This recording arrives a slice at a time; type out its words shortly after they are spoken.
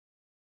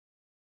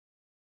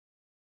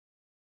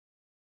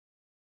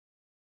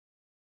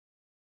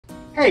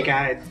Hey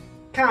guys,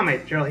 Kame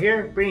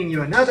here, bringing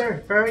you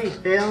another furry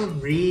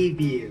film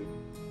review.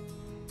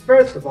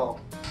 First of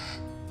all,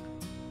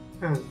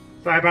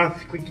 sorry about the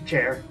squeaky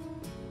chair.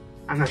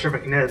 I'm not sure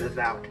if I can edit this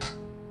out.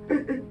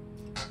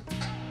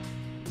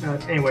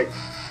 Anyways,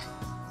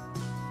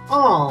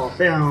 all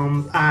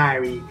films I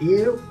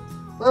review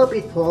will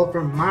be told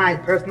from my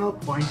personal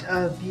point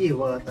of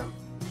view of them,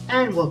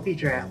 and will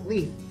feature at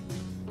least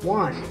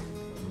one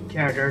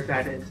character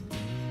that is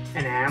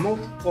an animal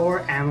or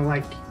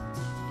animal-like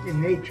in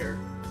nature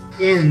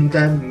in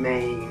the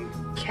main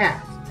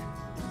cast.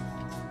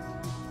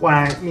 What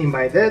I mean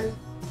by this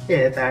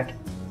is that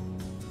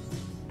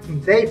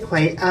they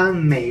play a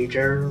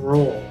major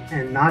role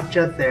and not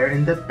just there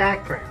in the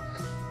background,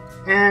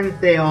 and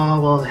they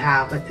all will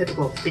have a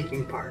typical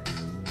speaking part.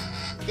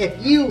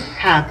 If you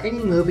have any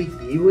movies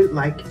you would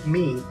like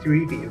me to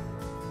review,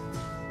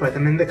 put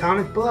them in the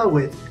comments below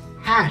with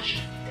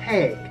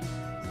hashtag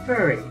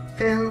furry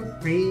film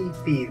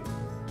review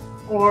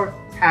or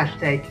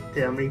hashtag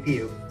film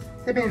review,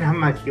 depending on how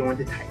much you want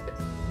to type.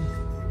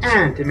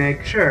 And to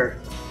make sure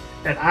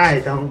that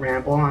I don't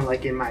ramble on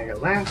like in my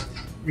last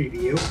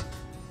review,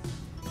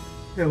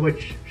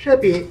 which should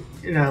be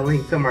in a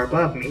link somewhere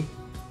above me,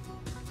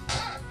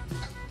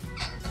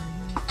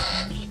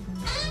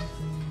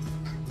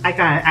 I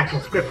got an actual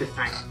script this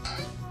time.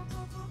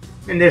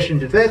 In addition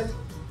to this,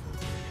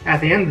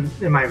 at the end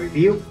of my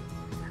review,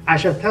 I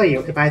shall tell you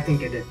if I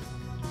think it is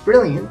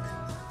brilliant.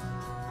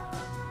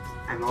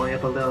 I'm only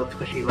up a little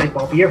squishy light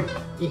bulb here.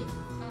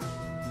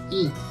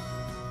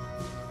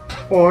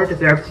 Or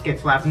deserves to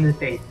get slapped in the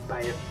face by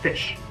a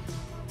fish.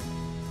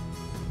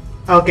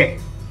 Okay,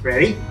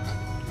 ready?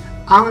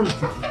 On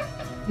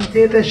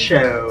to the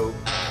show.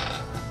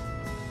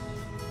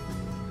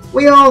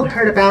 We all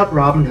heard about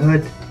Robin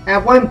Hood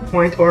at one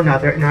point or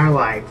another in our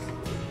lives.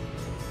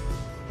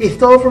 He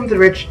stole from the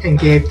rich and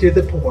gave to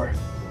the poor.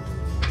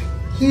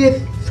 He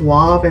is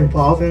suave and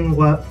falls in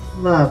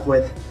love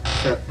with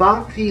the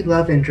foxy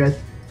love interest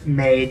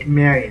Maid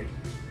Marian.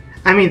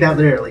 I mean that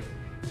literally.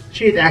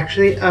 She's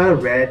actually a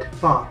red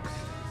fox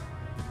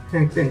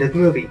in this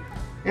movie.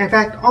 In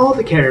fact, all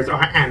the characters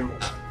are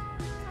animals.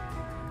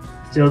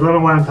 Still don't know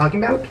what I'm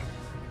talking about?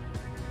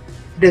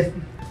 This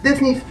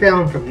Disney's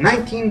film from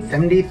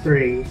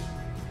 1973,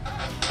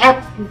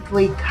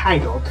 aptly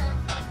titled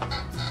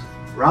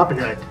Robin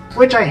Hood,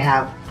 which I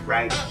have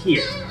right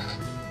here.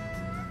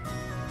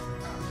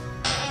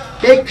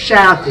 Big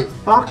shout out to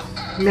Fox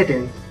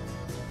Mittens,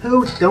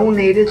 who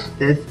donated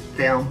this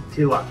film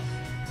to us.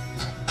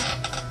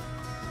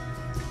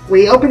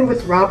 We open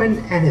with Robin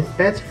and his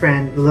best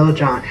friend Little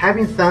John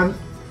having some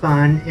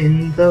fun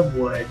in the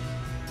woods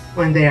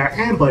when they are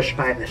ambushed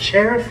by the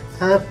Sheriff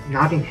of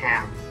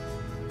Nottingham.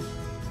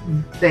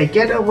 They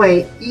get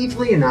away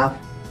easily enough,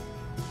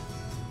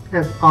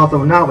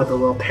 although not with a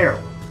little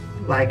peril,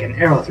 like an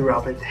arrow through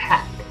Robin's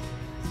hat.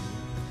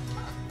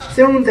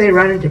 Soon they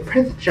run into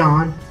Prince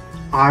John,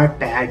 our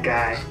bad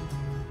guy,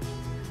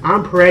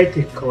 on parade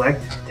to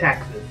collect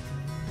taxes.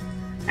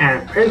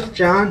 And Prince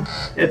John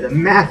is a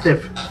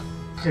massive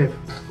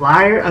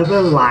flyer of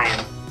a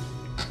lion.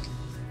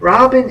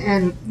 Robin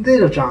and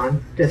Little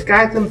John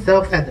disguise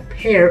themselves as a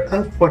pair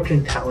of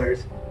fortune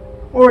tellers,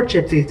 or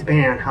gypsies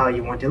depending on how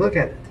you want to look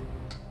at it.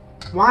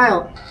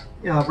 While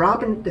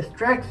Robin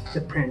distracts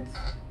the prince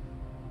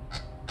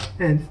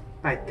and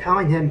by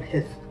telling him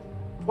his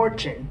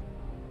fortune,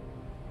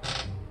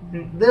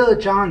 Little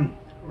John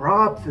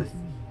robs this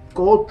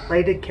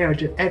gold-plated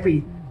carriage of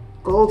every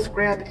gold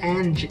scrap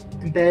and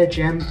embedded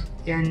gem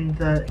in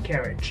the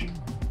carriage.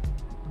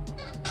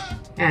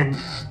 And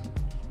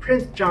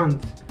Prince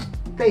John's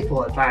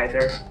faithful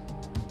advisor,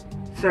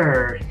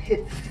 Sir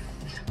Hits,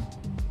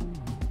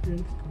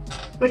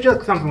 which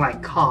looks something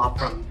like Kaw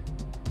from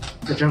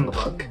the Jungle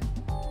Book,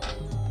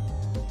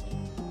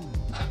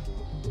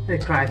 he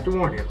tries to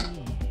warn him.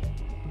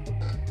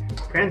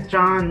 Prince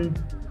John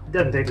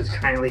doesn't take this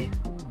kindly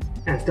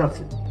and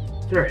stuffs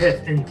Sir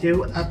Hits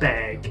into a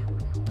bag.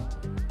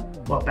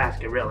 Well,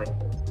 basket really.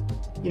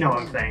 You know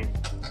what I'm saying.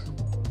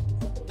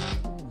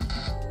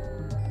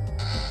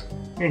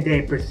 And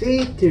they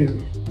proceed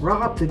to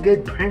rob the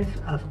good prince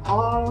of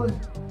all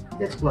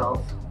his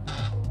wealth,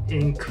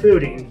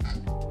 including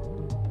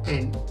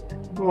even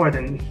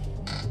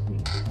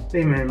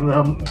a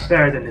little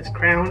better than his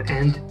crown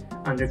and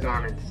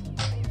undergarments.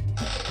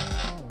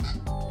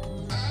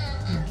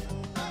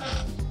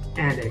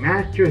 And they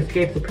manage to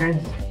escape the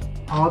prince,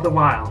 all the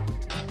while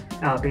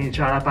being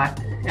shot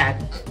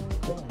at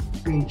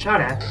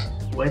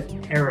with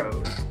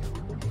arrows.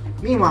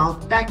 Meanwhile,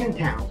 back in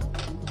town,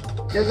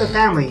 there's a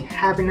family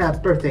having a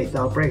birthday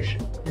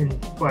celebration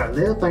for a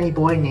little funny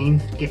boy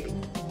named Skippy.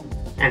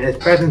 And his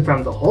present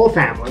from the whole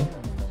family,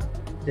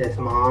 his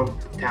mom,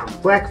 town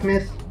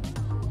blacksmith,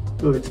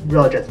 who's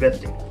really just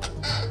visiting,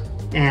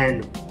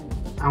 and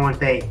I want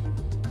to say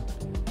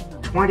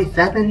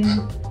 27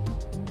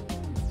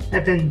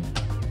 have been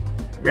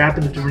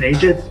rabbits of different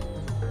ages.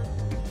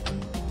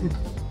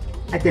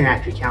 I didn't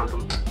actually count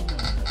them.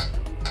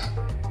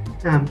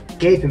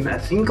 Gave him a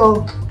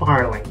single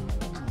farthing.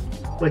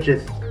 which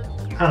is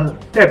a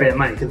fair bit of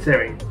money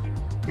considering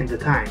in the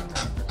time.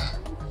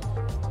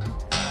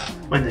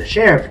 When the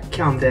sheriff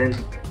comes in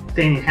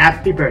singing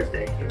happy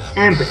birthday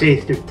and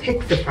proceeds to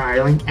take the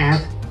filing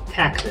as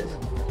taxes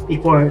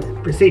before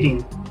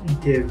proceeding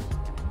to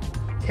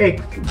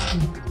take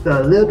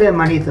the little bit of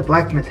money the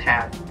blacksmith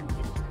has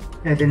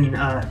as in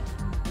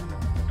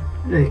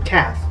the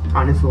cast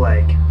on his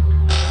leg.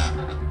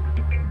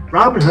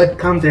 Robin Hood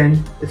comes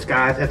in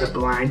disguised as a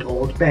blind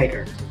old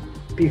beggar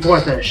before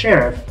the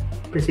sheriff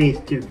proceeds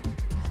to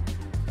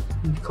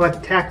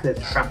collect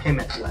taxes from him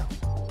as well.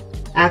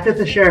 After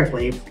the sheriff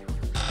leaves,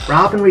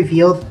 Robin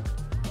reveals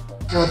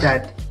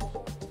that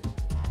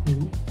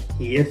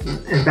he is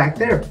in fact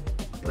there.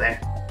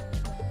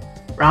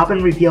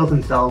 Robin reveals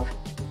himself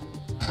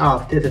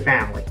to the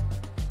family.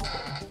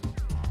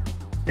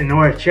 In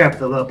order to cheer up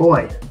the little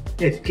boy,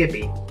 it's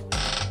Skippy.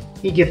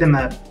 He gives him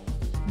a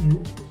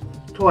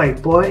toy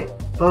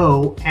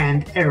bow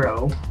and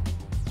arrow.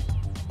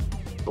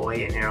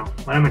 Boy and arrow.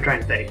 What am I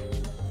trying to say?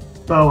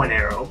 Bow and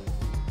arrow.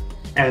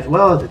 As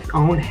well as its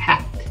own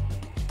hat.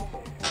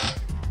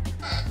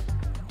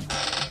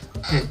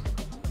 And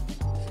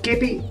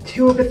Skippy,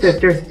 two of his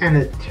sisters, and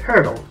a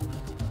turtle.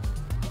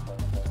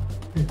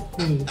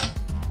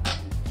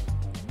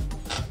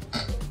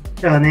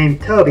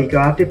 Named Toby go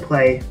out to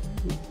play,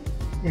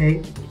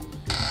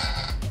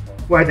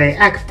 where they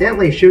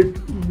accidentally shoot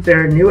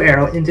their new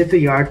arrow into the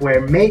yard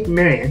where Maid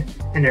Marian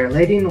and her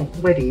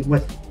lady-in-waiting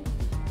was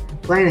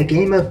playing a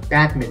game of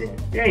badminton.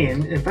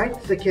 Marian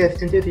invites the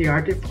kids into the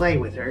yard to play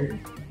with her.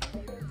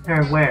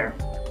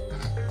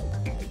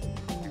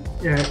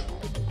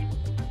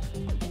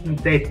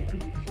 They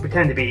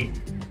pretend to be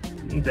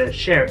the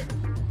sheriff.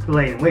 The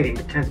lady-in-waiting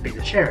pretends to be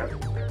the sheriff,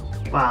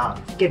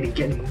 while Skippy,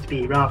 getting to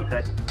be Robin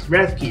Hood,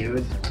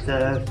 rescues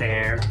the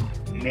fair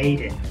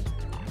maiden,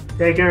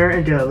 taking her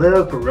into a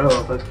little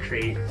grove of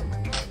trees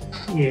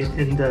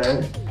in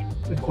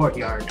the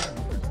courtyard.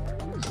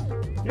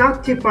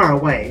 Not too far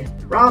away,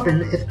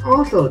 Robin is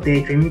also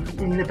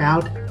daydreaming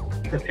about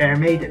the fair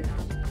maiden,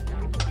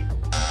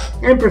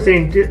 and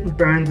proceeding to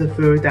burn the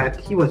food that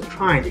he was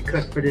trying to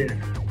cook for dinner.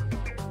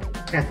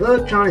 As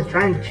Little John is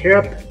trying to cheer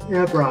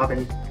up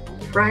Robin,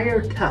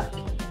 Friar Tuck,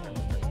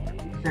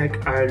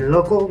 our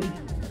local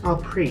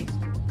priest,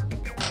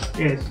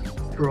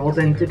 strolls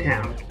into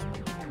town.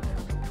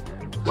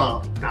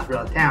 Well, not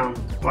real town,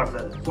 more of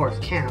a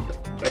forest camp,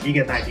 but you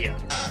get the idea.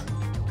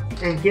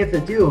 And gives the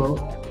duo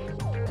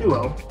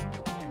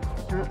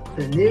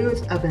the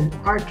news of an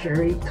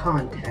archery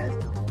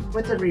contest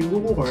with the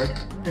reward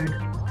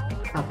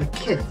of a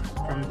kiss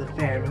from the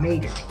fair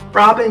maiden.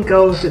 Robin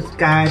goes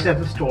disguised as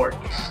a stork,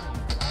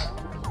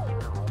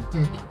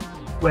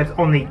 with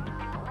only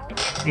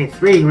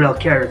three real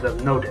characters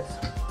of notice.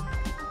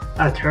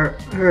 A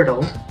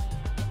turtle,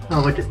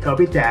 which is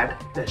Toby's dad,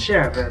 the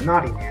sheriff of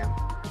Nottingham,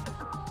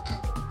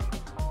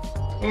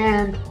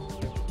 and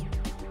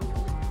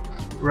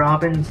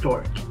Robin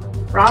Stork.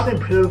 Robin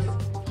proves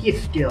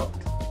he's skilled,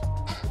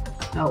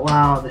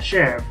 while the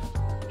sheriff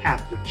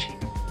has to cheat.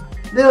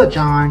 Little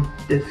John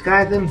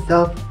disguises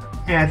himself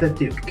as a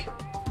duke,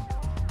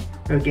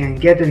 again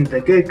getting the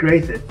good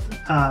graces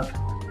of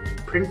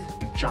Prince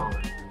John,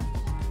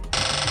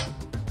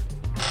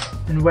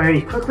 and where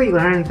he quickly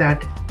learns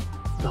that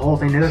the whole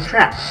thing is a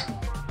trap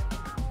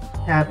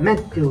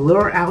meant to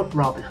lure out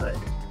Robin Hood.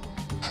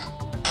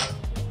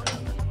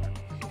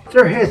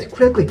 Sir Hiss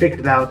quickly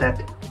figures out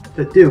that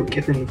the Duke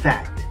is in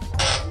fact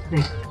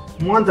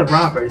one of the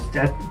robbers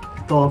that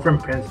stole from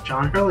Prince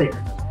John earlier,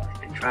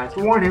 and tries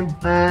to warn him,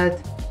 but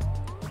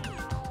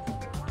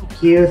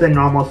here's a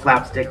normal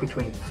slapstick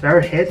between Sir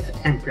Hiss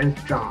and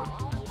Prince John.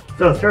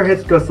 So Sir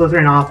Hiss goes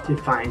slithering off to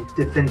find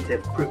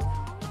definitive proof.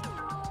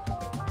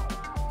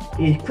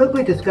 He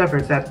quickly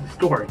discovers that the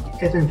stork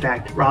is in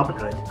fact Robin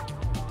Hood,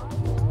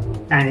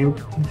 and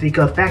he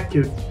goes back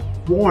to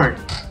warn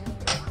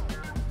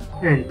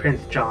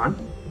Prince John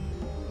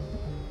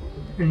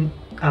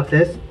of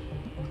this.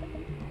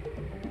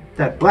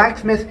 The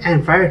blacksmith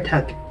and Friar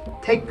Tuck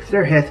take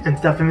Sir Hiss and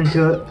stuff him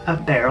into a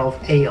barrel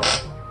of ale.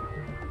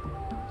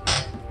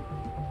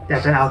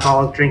 That's an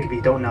alcoholic drink if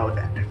you don't know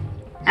that.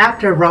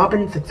 After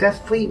Robin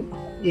successfully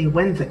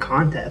wins the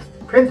contest,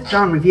 Prince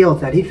John reveals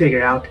that he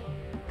figured out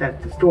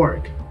that the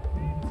stork,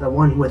 the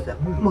one with the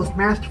most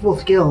masterful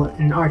skill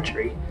in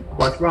archery,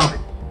 was Robin,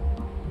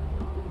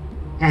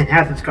 and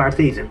has the scar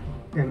season.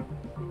 And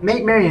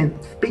Maid Marian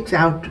speaks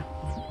out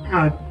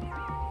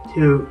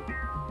to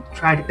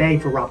try to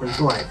beg for Robin's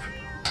life.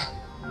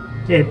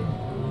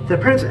 The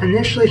prince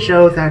initially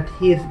shows that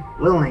he is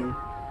willing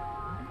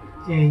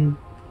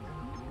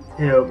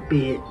to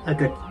be a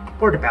good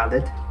sport about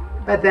it,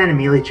 but then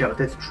immediately shows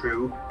his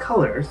true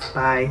colors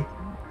by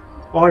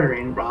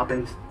ordering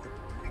Robin's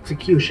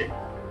execution,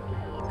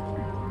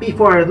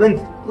 before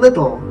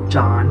Little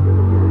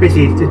John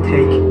proceeds to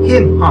take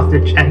him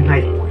hostage at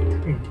knife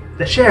point.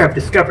 The sheriff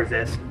discovers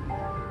this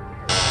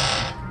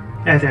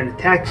as an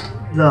attack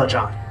Little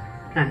John,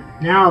 and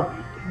now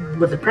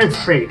with the prince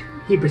freed,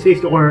 he proceeds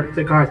to order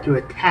the guards to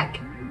attack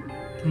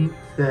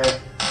the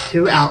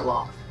two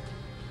outlaws.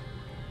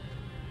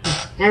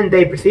 and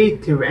they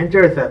proceed to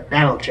enter the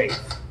battle chase,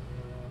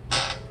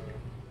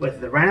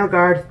 with the Rhino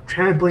Guard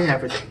trampling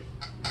everything,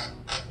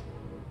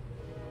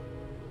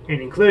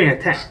 and including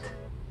a tent,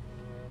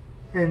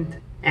 and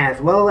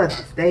as well as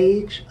the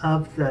stage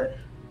of the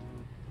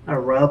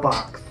royal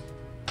box,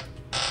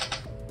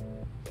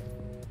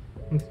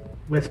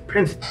 with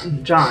Prince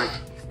John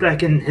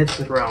stuck in his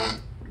throne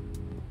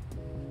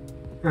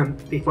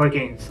before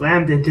getting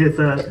slammed into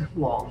the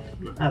wall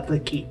of the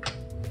keep.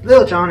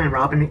 Little John and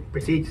Robin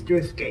proceeds to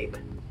escape,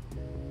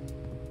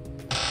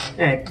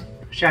 and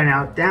shouting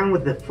out, "Down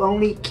with the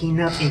phony King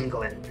of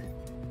England!"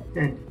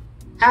 And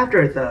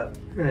after the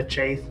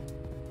chase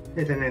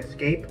is an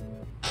escape,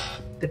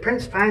 the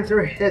prince finds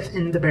her hissed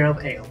in the barrel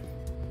of ale,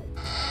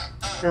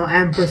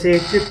 and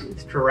proceeds to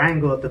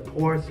strangle the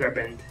poor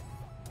serpent.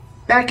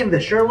 Back in the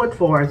Sherwood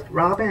Forest,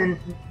 Robin and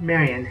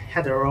Marion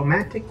had a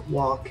romantic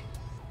walk.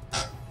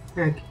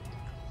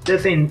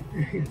 This scene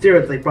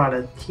seriously brought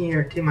a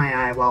tear to my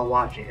eye while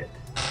watching it.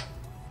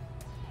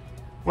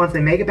 Once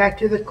they make it back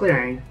to the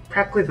clearing,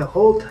 practically the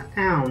whole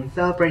town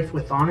celebrates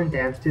with song and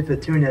dance to the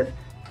tune of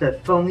 "The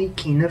Phony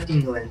King of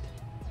England."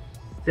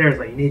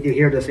 Seriously, you need to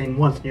hear this scene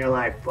once in your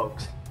life,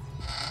 folks.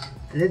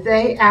 The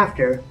day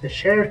after, the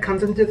sheriff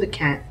comes into the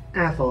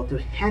castle to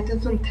hand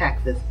in some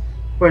taxes,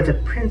 where the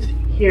prince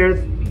hears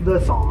the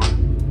song.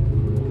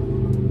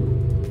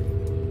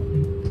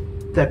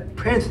 The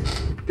prince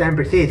then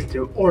proceeds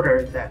to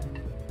order that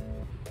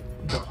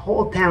the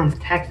whole town's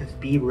taxes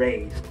be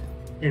raised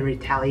in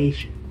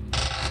retaliation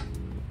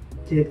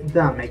to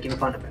them making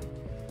fun of him,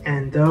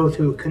 and those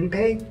who couldn't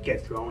pay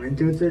get thrown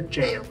into the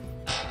jail.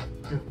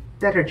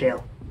 Better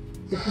jail.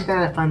 Isn't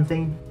that a fun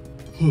thing?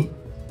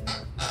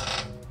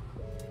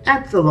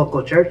 At the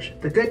local church,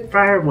 the good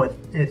friar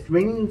is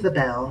ringing the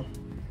bell.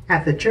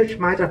 At the church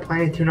mice are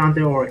playing a tune on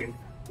the organ.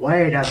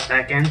 Wait a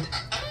second.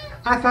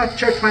 I thought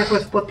church mice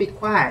was supposed to be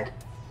quiet.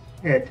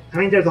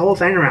 There's a whole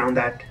sign around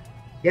that.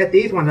 Yet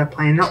these ones are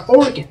playing the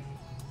organ.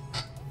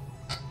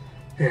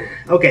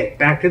 Okay,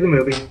 back to the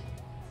movie.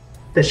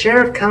 The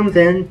sheriff comes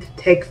in to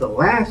take the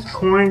last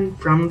coin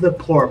from the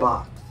poor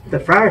box. The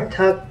friar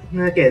Tuck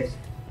is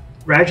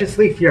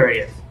righteously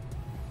furious,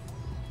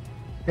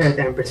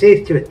 and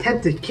proceeds to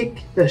attempt to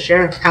kick the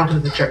sheriff out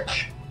of the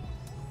church.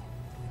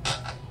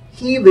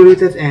 He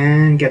loses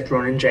and gets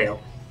thrown in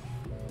jail,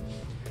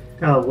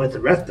 with the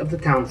rest of the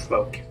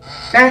townsfolk.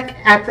 Back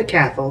at the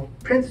castle,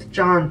 Prince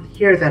John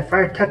hears that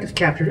Friar Tuck is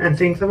captured and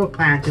thinks of a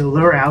plan to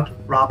lure out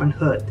Robin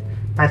Hood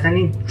by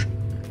sending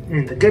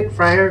the good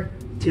friar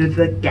to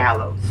the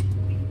gallows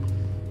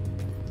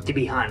to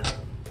be hung.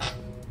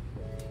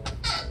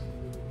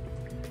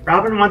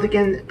 Robin once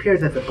again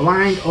appears as a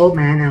blind old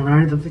man and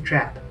learns of the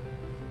trap.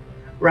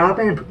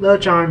 Robin and Little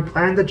John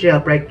plan the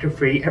jailbreak to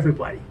free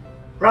everybody.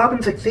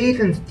 Robin succeeds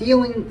in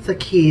stealing the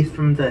keys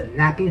from the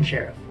napping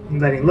sheriff,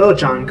 letting Little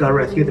John go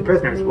rescue the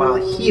prisoners while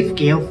he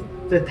scales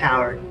the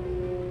tower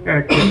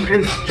to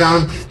Prince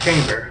John's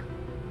chamber,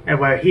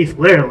 where he's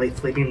literally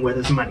sleeping with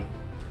his money,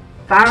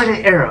 firing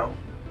an arrow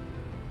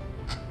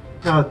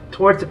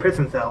towards the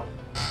prison cell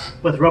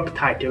with rope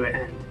tied to it,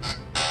 and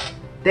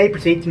they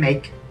proceed to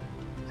make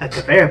a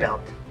conveyor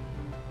belt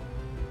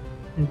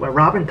where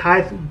Robin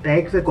ties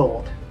bags of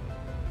gold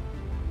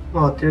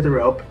to the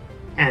rope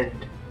and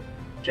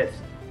just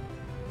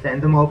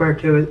send them over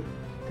to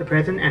the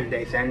prison, and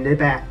they send it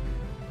back,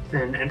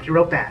 send an empty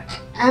rope back.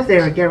 As they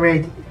are getting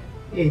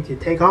ready to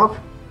take off,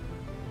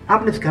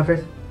 Robin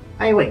discovers,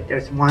 hey wait,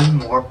 there's one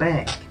more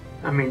bag.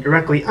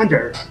 Directly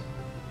under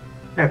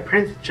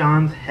Prince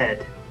John's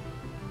head.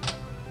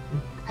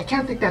 I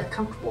can't think that's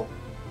comfortable.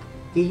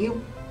 Do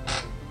you?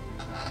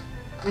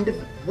 There's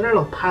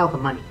literal piles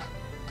of money.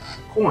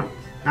 Coins,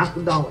 not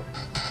the dollars.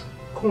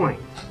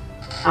 Coins.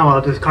 Oh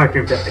well, just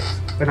cartoon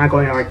physics. We're not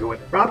going to argue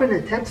with it. Robin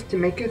attempts to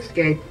make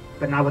escape,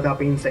 but not without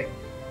being saved.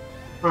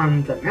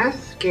 On the mass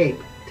escape,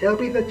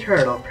 Tilby the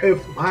Turtle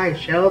proves why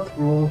shells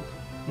rule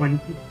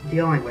when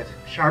dealing with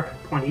sharp,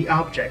 pointy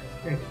objects.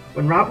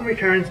 When Robin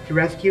returns to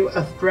rescue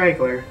a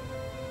straggler,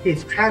 he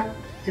is trapped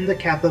in the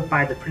castle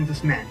by the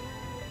prince's men.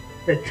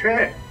 The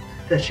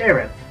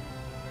sheriff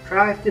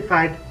tries to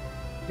fight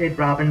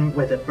Robin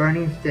with a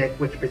burning stick,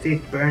 which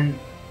proceeds to burn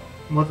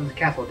most of the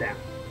castle down.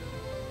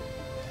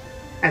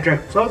 After a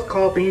close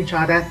call being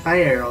shot at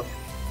by arrows,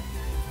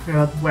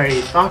 where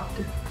he thought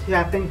to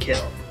have been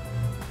killed,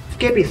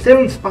 Skippy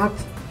soon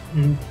spots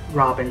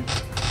Robin,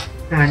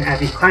 and as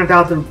he climbs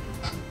out the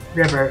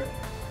river,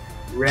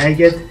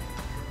 ragged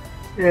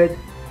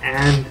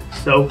and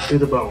soaked to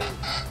the bone,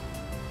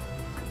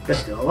 but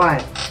still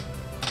alive.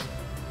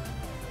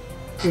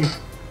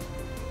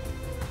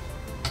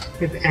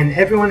 And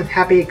everyone is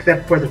happy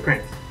except for the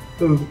prince,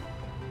 who,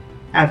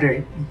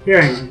 after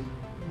hearing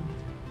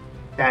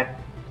that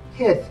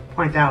Hiss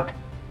points out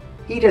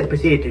he just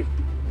proceeded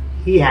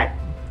he had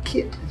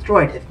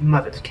destroyed his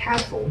mother's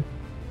castle,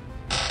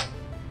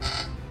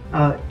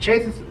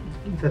 chases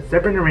the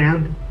serpent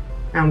around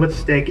and with a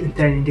stick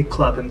intending to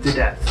club him to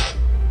death.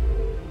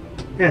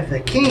 Yes,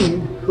 the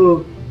king,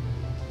 who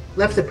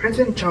left the prince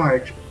in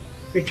charge,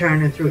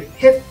 returned and threw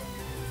Hiss,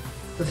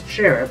 the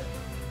sheriff,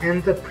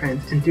 and the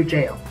prince into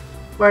jail,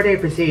 where they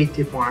proceed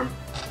to form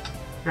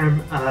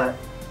a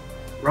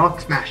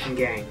rock-smashing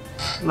gang,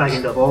 like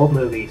in the old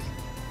movies.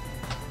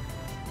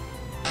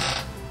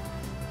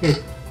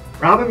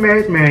 Robin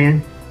marries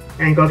Marion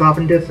and goes off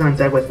into the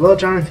sunset with Lil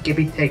Jon and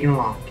Skippy taking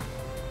along.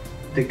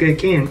 The good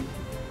king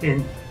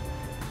and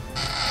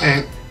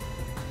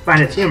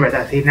find it humorous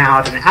that he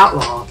now has an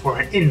outlaw for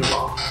an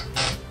in-law.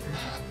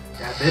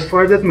 That's it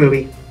for this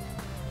movie.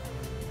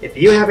 If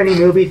you have any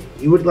movies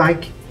you would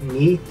like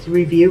me to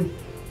review,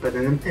 put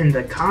them in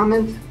the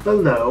comments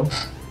below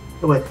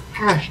with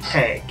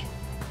hashtag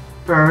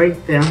Furry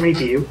Film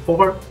Review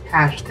or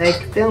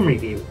hashtag Film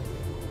Review.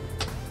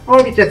 Or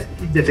if you just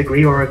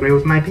disagree or agree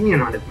with my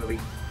opinion on this movie,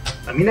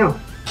 let me know.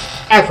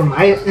 As for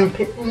my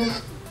opinion,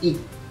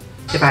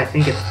 if I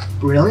think it's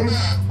brilliant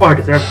or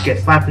deserves to get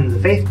slapped in the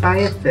face by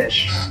a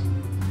fish.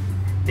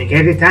 In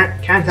case you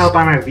can't tell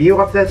by my review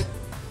of this,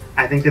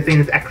 I think the scene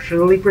is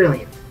actually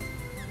brilliant.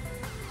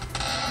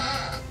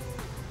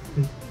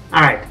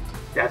 Alright,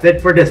 that's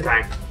it for this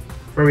time.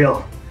 For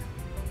real.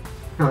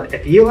 Now,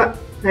 if you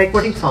like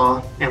what you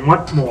saw and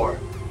want more,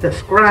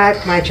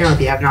 subscribe to my channel if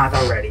you have not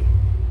already.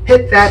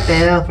 Hit that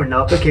bell for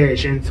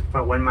notifications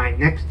for when my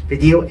next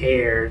video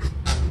airs.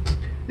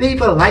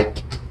 Leave a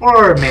like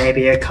or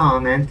maybe a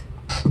comment.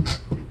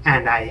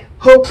 And I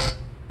hope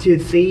to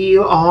see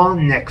you all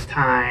next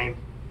time.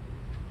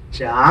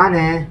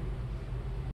 Johnny.